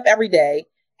of getting up every day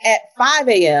at 5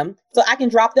 a.m. so I can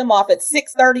drop them off at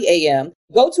 6:30 a.m.,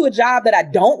 go to a job that I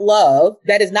don't love,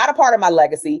 that is not a part of my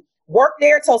legacy, work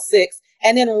there till 6,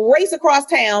 and then race across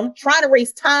town, trying to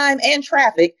race time and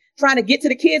traffic, trying to get to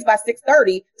the kids by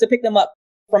 6:30 to pick them up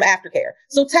from aftercare.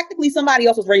 So technically somebody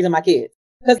else was raising my kids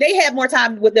because they had more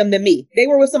time with them than me. They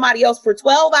were with somebody else for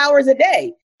 12 hours a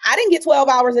day. I didn't get 12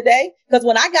 hours a day because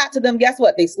when I got to them, guess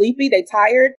what? They sleepy, they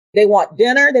tired, they want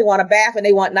dinner, they want a bath, and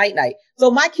they want night.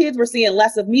 So my kids were seeing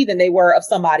less of me than they were of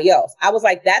somebody else. I was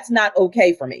like, that's not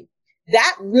okay for me.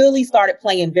 That really started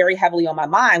playing very heavily on my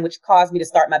mind, which caused me to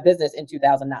start my business in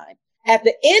 2009. At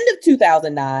the end of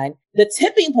 2009, the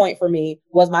tipping point for me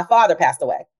was my father passed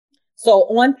away. So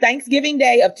on Thanksgiving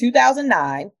Day of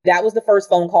 2009, that was the first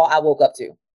phone call I woke up to,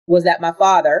 was that my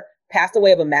father passed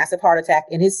away of a massive heart attack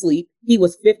in his sleep. He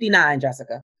was 59,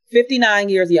 Jessica, 59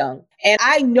 years young. And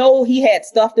I know he had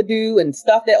stuff to do and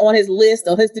stuff that on his list,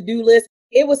 on his to-do list.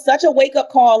 It was such a wake-up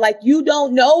call, like, you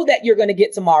don't know that you're going to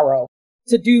get tomorrow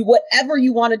to do whatever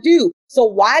you want to do. So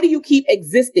why do you keep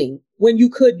existing when you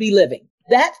could be living?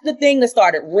 That's the thing that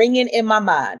started ringing in my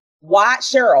mind. Why,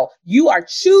 Cheryl, you are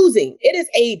choosing. It is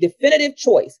a definitive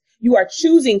choice. You are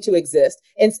choosing to exist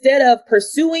instead of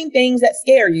pursuing things that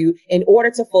scare you in order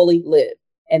to fully live.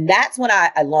 And that's when I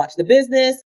launched the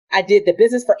business. I did the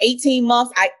business for 18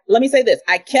 months. Let me say this.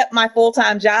 I kept my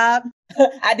full-time job.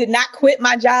 I did not quit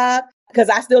my job because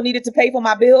I still needed to pay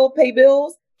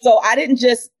bills. So I didn't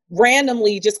just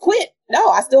randomly just quit. No,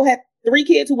 I still had 3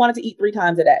 kids who wanted to eat 3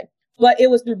 times a day. But it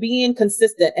was through being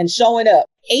consistent and showing up.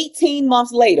 18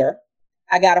 months later,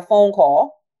 I got a phone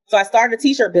call. So I started a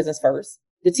t-shirt business first.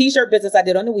 The t-shirt business I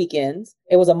did on the weekends.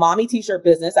 It was a mommy t-shirt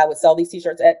business. I would sell these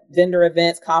t-shirts at vendor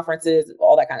events, conferences,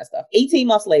 all that kind of stuff. 18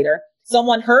 months later,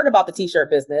 someone heard about the t-shirt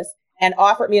business and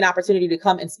offered me an opportunity to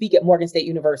come and speak at Morgan State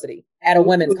University at a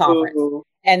women's conference.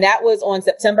 And that was on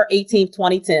September 18th,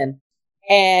 2010.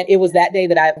 And it was that day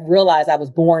that I realized I was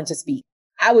born to speak.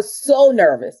 I was so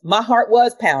nervous. My heart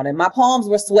was pounding. My palms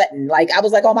were sweating. Like, I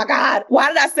was like, oh my God, why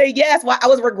did I say yes? Why? I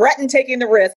was regretting taking the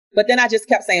risk. But then I just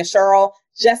kept saying, Cheryl,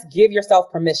 just give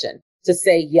yourself permission to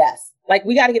say yes. Like,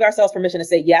 we got to give ourselves permission to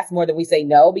say yes more than we say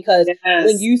no, because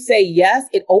when you say yes,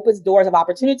 it opens doors of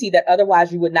opportunity that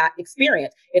otherwise you would not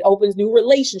experience. It opens new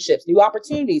relationships, new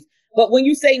opportunities. But when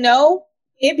you say no,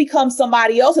 it becomes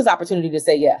somebody else's opportunity to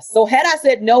say yes. So had I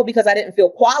said no because I didn't feel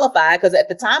qualified, because at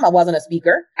the time I wasn't a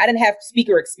speaker, I didn't have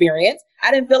speaker experience,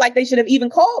 I didn't feel like they should have even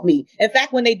called me. In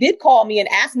fact, when they did call me and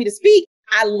asked me to speak,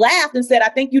 I laughed and said, I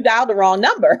think you dialed the wrong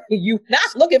number. You're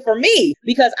not looking for me,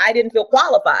 because I didn't feel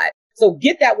qualified. So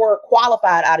get that word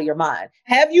qualified out of your mind.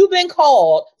 Have you been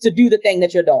called to do the thing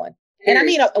that you're doing? And I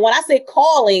mean, when I say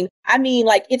calling, I mean,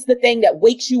 like, it's the thing that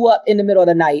wakes you up in the middle of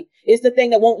the night. It's the thing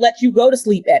that won't let you go to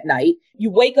sleep at night. You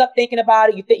wake up thinking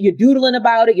about it. You're doodling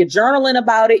about it. You're journaling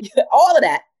about it, all of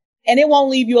that. And it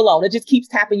won't leave you alone. It just keeps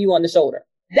tapping you on the shoulder.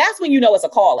 That's when you know it's a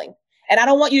calling. And I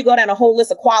don't want you to go down a whole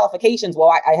list of qualifications.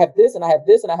 Well, I have this and I have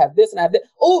this and I have this and I have this.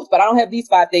 Oops, but I don't have these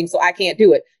 5 things, so I can't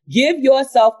do it. Give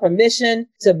yourself permission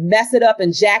to mess it up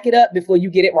and jack it up before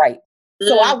you get it right.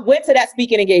 So I went to that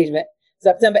speaking engagement,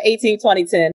 September 18,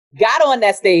 2010, got on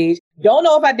that stage. Don't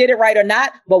know if I did it right or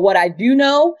not, but what I do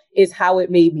know is how it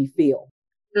made me feel.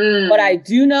 What I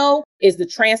do know is the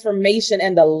transformation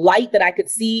and the light that I could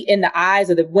see in the eyes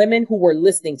of the women who were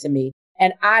listening to me.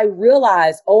 And I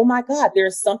realized, oh my God,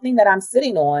 there's something that I'm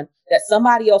sitting on that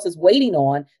somebody else is waiting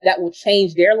on that will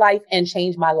change their life and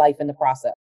change my life in the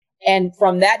process. And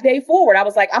from that day forward, I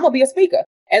was like, I'm going to be a speaker.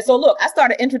 And so look, I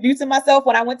started introducing myself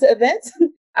when I went to events.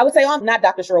 I would say, I'm not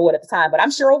Dr. Cheryl Wood at the time, but I'm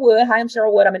Cheryl Wood. Hi, I'm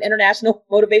Cheryl Wood. I'm an international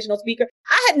motivational speaker.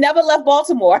 I had never left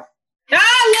Baltimore.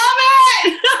 I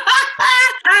love it.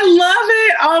 I love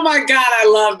it. Oh my God, I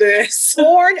love this.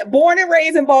 Born and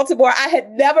raised in Baltimore. I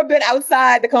had never been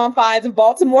outside the confines of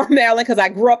Baltimore, Maryland, because I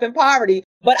grew up in poverty.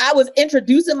 But I was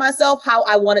introducing myself how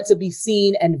I wanted to be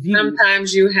seen and viewed.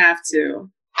 Sometimes you have to.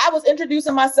 I was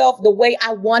introducing myself the way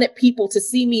I wanted people to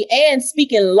see me and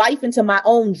speaking life into my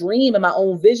own dream and my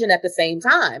own vision at the same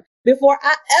time before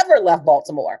I ever left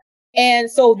Baltimore. And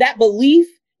so that belief,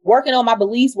 working on my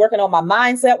beliefs, working on my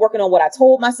mindset, working on what I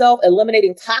told myself,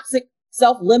 eliminating toxic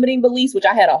self-limiting beliefs, which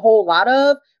I had a whole lot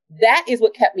of, that is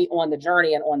what kept me on the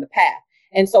journey and on the path.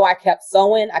 And so I kept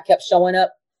sowing, I kept showing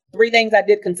up. 3 things I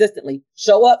did consistently: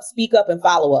 show up, speak up, and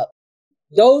follow up.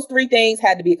 Those 3 things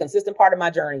had to be a consistent part of my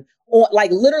journey, on,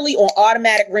 like literally on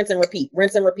automatic rinse and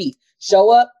repeat.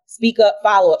 Show up, speak up,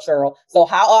 follow up, Cheryl. So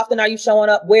how often are you showing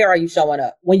up? Where are you showing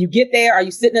up? When you get there, are you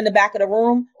sitting in the back of the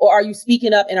room, or are you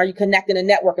speaking up and are you connecting and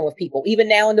networking with people? Even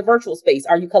now in the virtual space,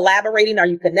 are you collaborating? Are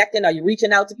you connecting? Are you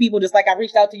reaching out to people just like I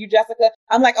reached out to you, Jessica?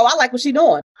 I'm like, oh, I like what she's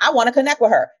doing. I want to connect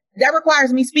with her. That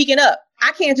requires me speaking up.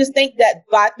 I can't just think that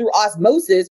through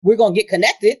osmosis, we're going to get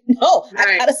connected. No, right.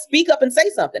 I got to speak up and say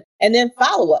something. And then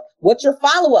follow up. What's your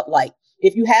follow up like?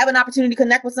 If you have an opportunity to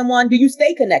connect with someone, do you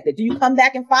stay connected? Do you come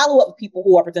back and follow up with people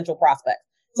who are potential prospects?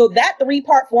 So that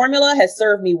 3-part formula has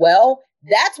served me well.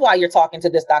 That's why you're talking to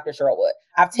this Dr. Cheryl Wood.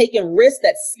 I've taken risks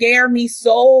that scare me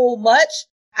so much.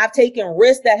 I've taken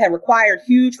risks that have required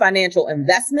huge financial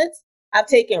investments. I've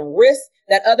taken risks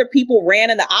that other people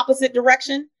ran in the opposite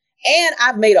direction. And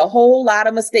I've made a whole lot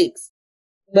of mistakes.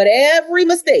 But every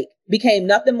mistake became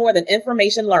nothing more than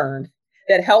information learned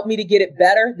that helped me to get it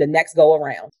better the next go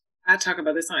around. I talk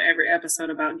about this on every episode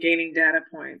about gaining data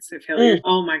points of failure.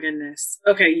 Oh my goodness.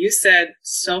 Okay, you said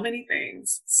so many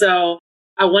things. So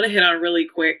I want to hit on really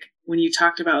quick when you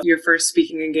talked about your first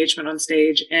speaking engagement on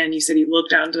stage, and you said you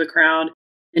looked out into the crowd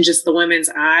and just the women's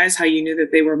eyes, how you knew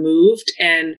that they were moved.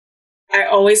 And I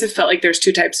always have felt like there's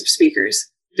 2 types of speakers.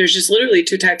 There's just literally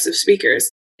 2 types of speakers,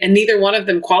 and neither one of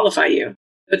them qualify you.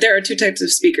 But there are two types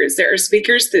of speakers. There are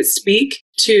speakers that speak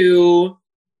to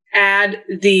add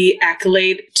the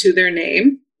accolade to their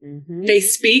name. Mm-hmm. They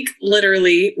speak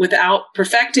literally without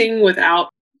perfecting, without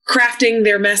crafting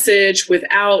their message,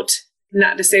 without,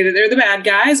 not to say that they're the bad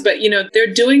guys, but,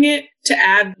 they're doing it to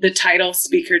add the title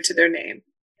speaker to their name.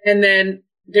 And then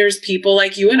there's people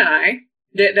like you and I,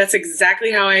 that's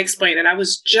exactly how I explain it. I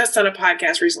was just on a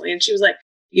podcast recently and she was like,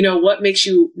 what makes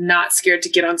you not scared to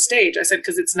get on stage? I said,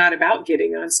 because it's not about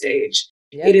getting on stage.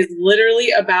 Yep. It is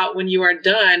literally about when you are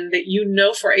done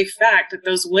that for a fact that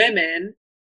those women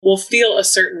will feel a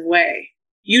certain way.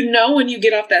 When you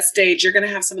get off that stage, you're going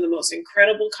to have some of the most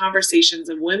incredible conversations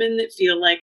of women that feel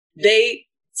like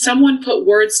someone put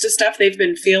words to stuff they've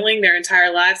been feeling their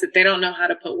entire lives that they don't know how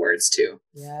to put words to.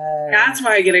 Yes. That's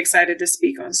why I get excited to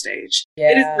speak on stage.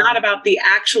 Yeah. It is not about the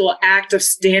actual act of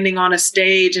standing on a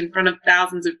stage in front of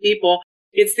thousands of people.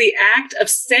 It's the act of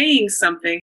saying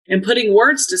something and putting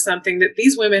words to something that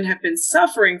these women have been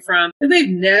suffering from that they've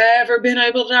never been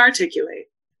able to articulate.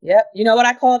 Yep. You know what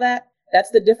I call that?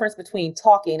 That's the difference between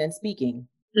talking and speaking.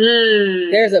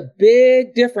 There's a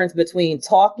big difference between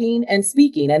talking and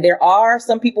speaking. And there are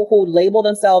some people who label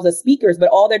themselves as speakers, but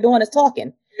all they're doing is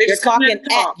talking. They're talking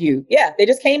at you. Yeah, they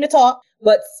just came to talk.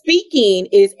 But speaking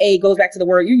goes back to the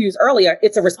word you used earlier.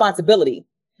 It's a responsibility.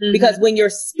 Mm-hmm. Because when you're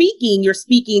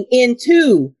speaking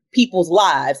into people's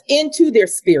lives, into their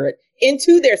spirit,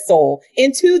 into their soul,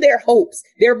 into their hopes,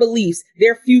 their beliefs,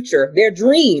 their future, their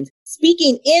dreams.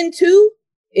 Speaking into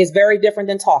is very different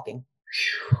than talking.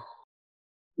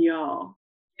 Y'all,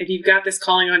 if you've got this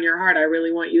calling on your heart, I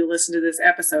really want you to listen to this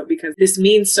episode because this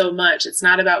means so much. It's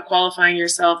not about qualifying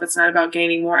yourself. It's not about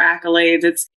gaining more accolades.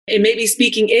 It may be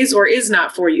speaking is or is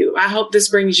not for you. I hope this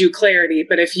brings you clarity.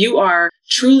 But if you are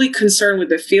truly concerned with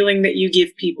the feeling that you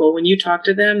give people when you talk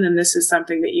to them, then this is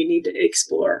something that you need to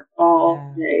explore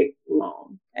all day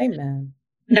long. Amen.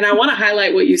 And I want to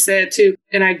highlight what you said too.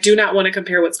 And I do not want to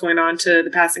compare what's going on to the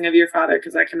passing of your father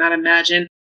because I cannot imagine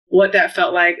what that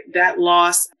felt like, that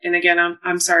loss. And again,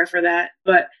 I'm sorry for that.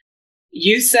 But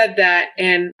you said that,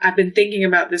 and I've been thinking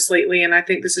about this lately, and I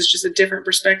think this is just a different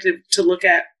perspective to look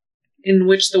at in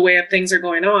which the way of things are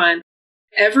going on.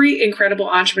 Every incredible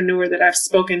entrepreneur that I've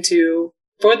spoken to,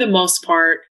 for the most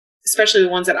part, especially the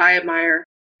ones that I admire,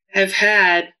 have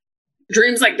had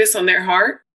dreams like this on their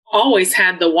heart, always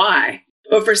had the why.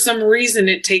 But for some reason,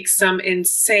 it takes some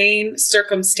insane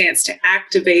circumstance to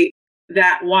activate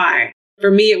that why. For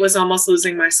me, it was almost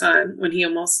losing my son when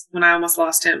I almost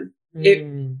lost him.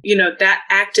 That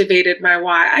activated my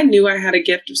why. I knew I had a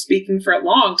gift of speaking for a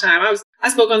long time. I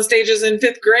spoke on stages in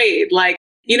 5th grade,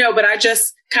 but I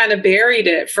just kind of buried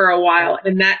it for a while.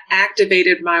 And that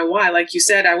activated my why. Like you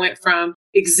said, I went from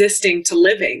existing to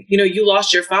living. You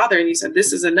lost your father and you said,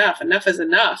 this is enough. Enough is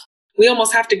enough. We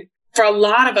almost have to, for a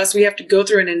lot of us, we have to go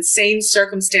through an insane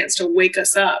circumstance to wake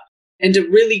us up and to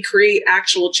really create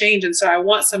actual change. And so I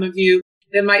want some of you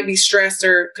that might be stressed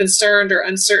or concerned or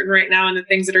uncertain right now in the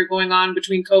things that are going on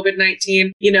between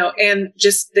COVID-19, and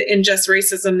just the unjust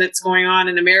racism that's going on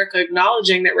in America,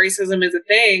 acknowledging that racism is a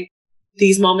thing.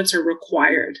 These moments are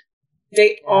required.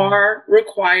 They are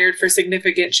required for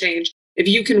significant change. If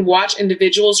you can watch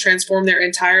individuals transform their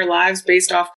entire lives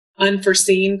based off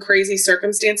unforeseen, crazy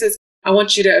circumstances, I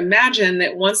want you to imagine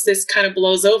that once this kind of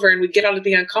blows over and we get out of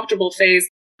the uncomfortable phase,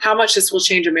 how much this will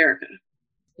change America.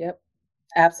 Yep.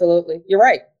 Absolutely. You're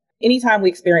right. Anytime we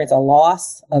experience a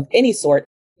loss of any sort,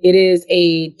 it is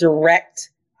a direct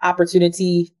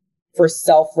opportunity for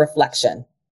self-reflection,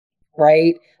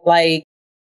 right? Like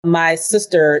my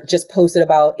sister just posted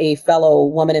about a fellow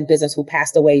woman in business who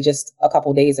passed away just a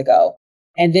couple days ago.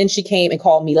 And then she came and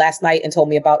called me last night and told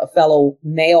me about a fellow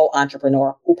male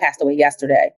entrepreneur who passed away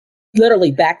yesterday,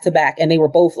 literally back to back. And they were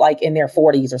both in their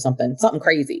 40s or something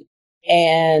crazy.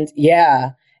 And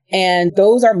and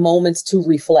those are moments to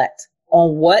reflect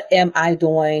on what am I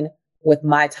doing with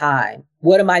my time?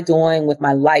 What am I doing with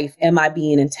my life? Am I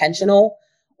being intentional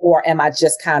or am I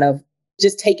just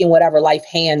just taking whatever life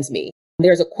hands me?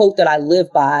 There's a quote that I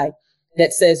live by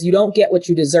that says, you don't get what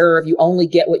you deserve. You only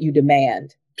get what you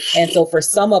demand. And so for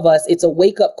some of us, it's a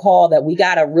wake up call that we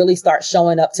got to really start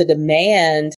showing up to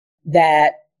demand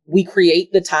that we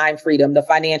create the time freedom, the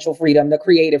financial freedom, the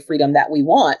creative freedom that we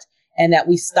want. And that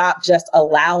we stop just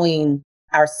allowing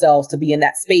ourselves to be in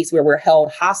that space where we're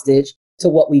held hostage to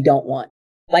what we don't want.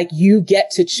 You get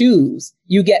to choose.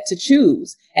 You get to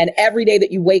choose. And every day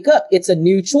that you wake up, it's a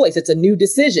new choice. It's a new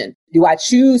decision. Do I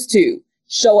choose to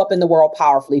show up in the world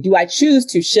powerfully? Do I choose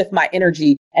to shift my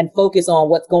energy and focus on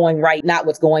what's going right, not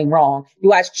what's going wrong?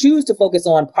 Do I choose to focus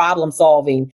on problem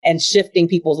solving and shifting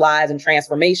people's lives and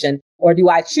transformation? Or do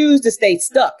I choose to stay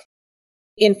stuck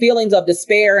in feelings of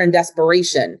despair and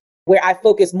desperation, where I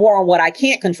focus more on what I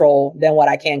can't control than what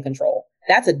I can control.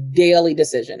 That's a daily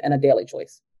decision and a daily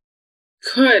choice.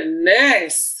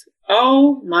 Goodness.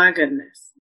 Oh my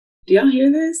goodness. Do y'all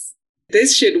hear this?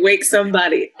 This should wake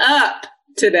somebody up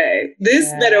today.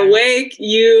 This better wake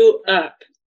you up.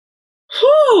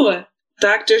 Whew.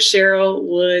 Dr. Cheryl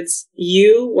Woods,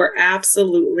 you were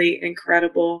absolutely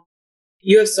incredible.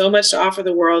 You have so much to offer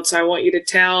the world. So I want you to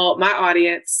tell my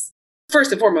audience,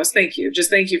 first and foremost, thank you. Just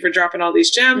thank you for dropping all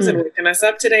these gems and waking us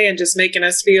up today and just making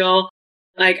us feel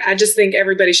like, I just think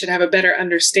everybody should have a better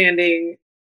understanding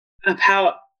of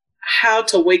how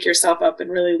to wake yourself up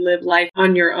and really live life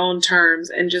on your own terms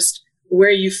and just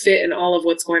where you fit in all of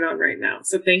what's going on right now.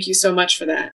 So thank you so much for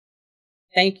that.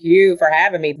 Thank you for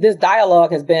having me. This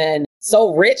dialogue has been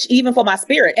so rich, even for my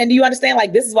spirit. And do you understand,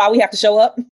 like, this is why we have to show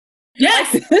up?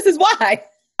 Yes. This is why.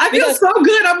 I feel so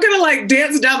good. I'm going to like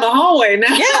dance down the hallway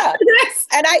now. Yeah.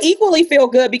 And I equally feel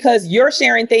good because you're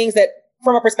sharing things that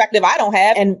from a perspective I don't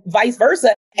have and vice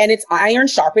versa. And it's iron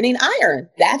sharpening iron.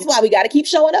 That's why we got to keep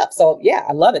showing up. So yeah,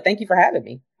 I love it. Thank you for having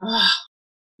me.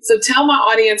 So tell my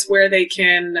audience where they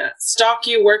can stalk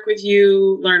you, work with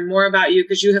you, learn more about you,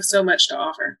 because you have so much to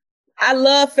offer. I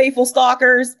love faithful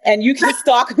stalkers, and you can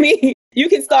stalk me. You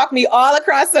can stalk me all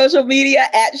across social media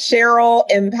at Cheryl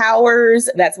Empowers.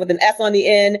 That's with an S on the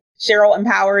end. Cheryl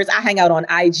Empowers. I hang out on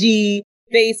IG,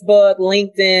 Facebook,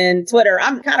 LinkedIn, Twitter.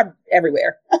 I'm kind of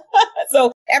everywhere.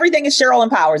 So everything is Cheryl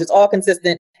Empowers. It's all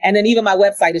consistent. And then even my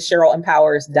website is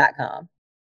CherylEmpowers.com.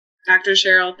 Dr.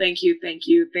 Cheryl, thank you. Thank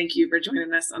you. Thank you for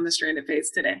joining us on the Stranded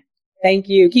Phase today. Thank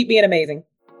you. Keep being amazing.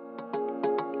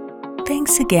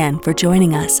 Thanks again for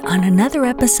joining us on another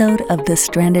episode of the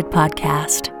Stranded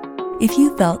Podcast. If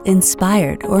you felt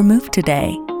inspired or moved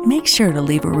today, make sure to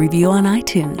leave a review on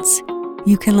iTunes.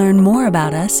 You can learn more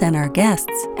about us and our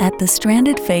guests at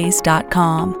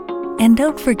thestrandedphase.com. And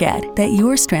don't forget that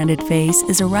your stranded phase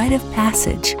is a rite of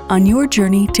passage on your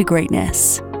journey to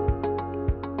greatness.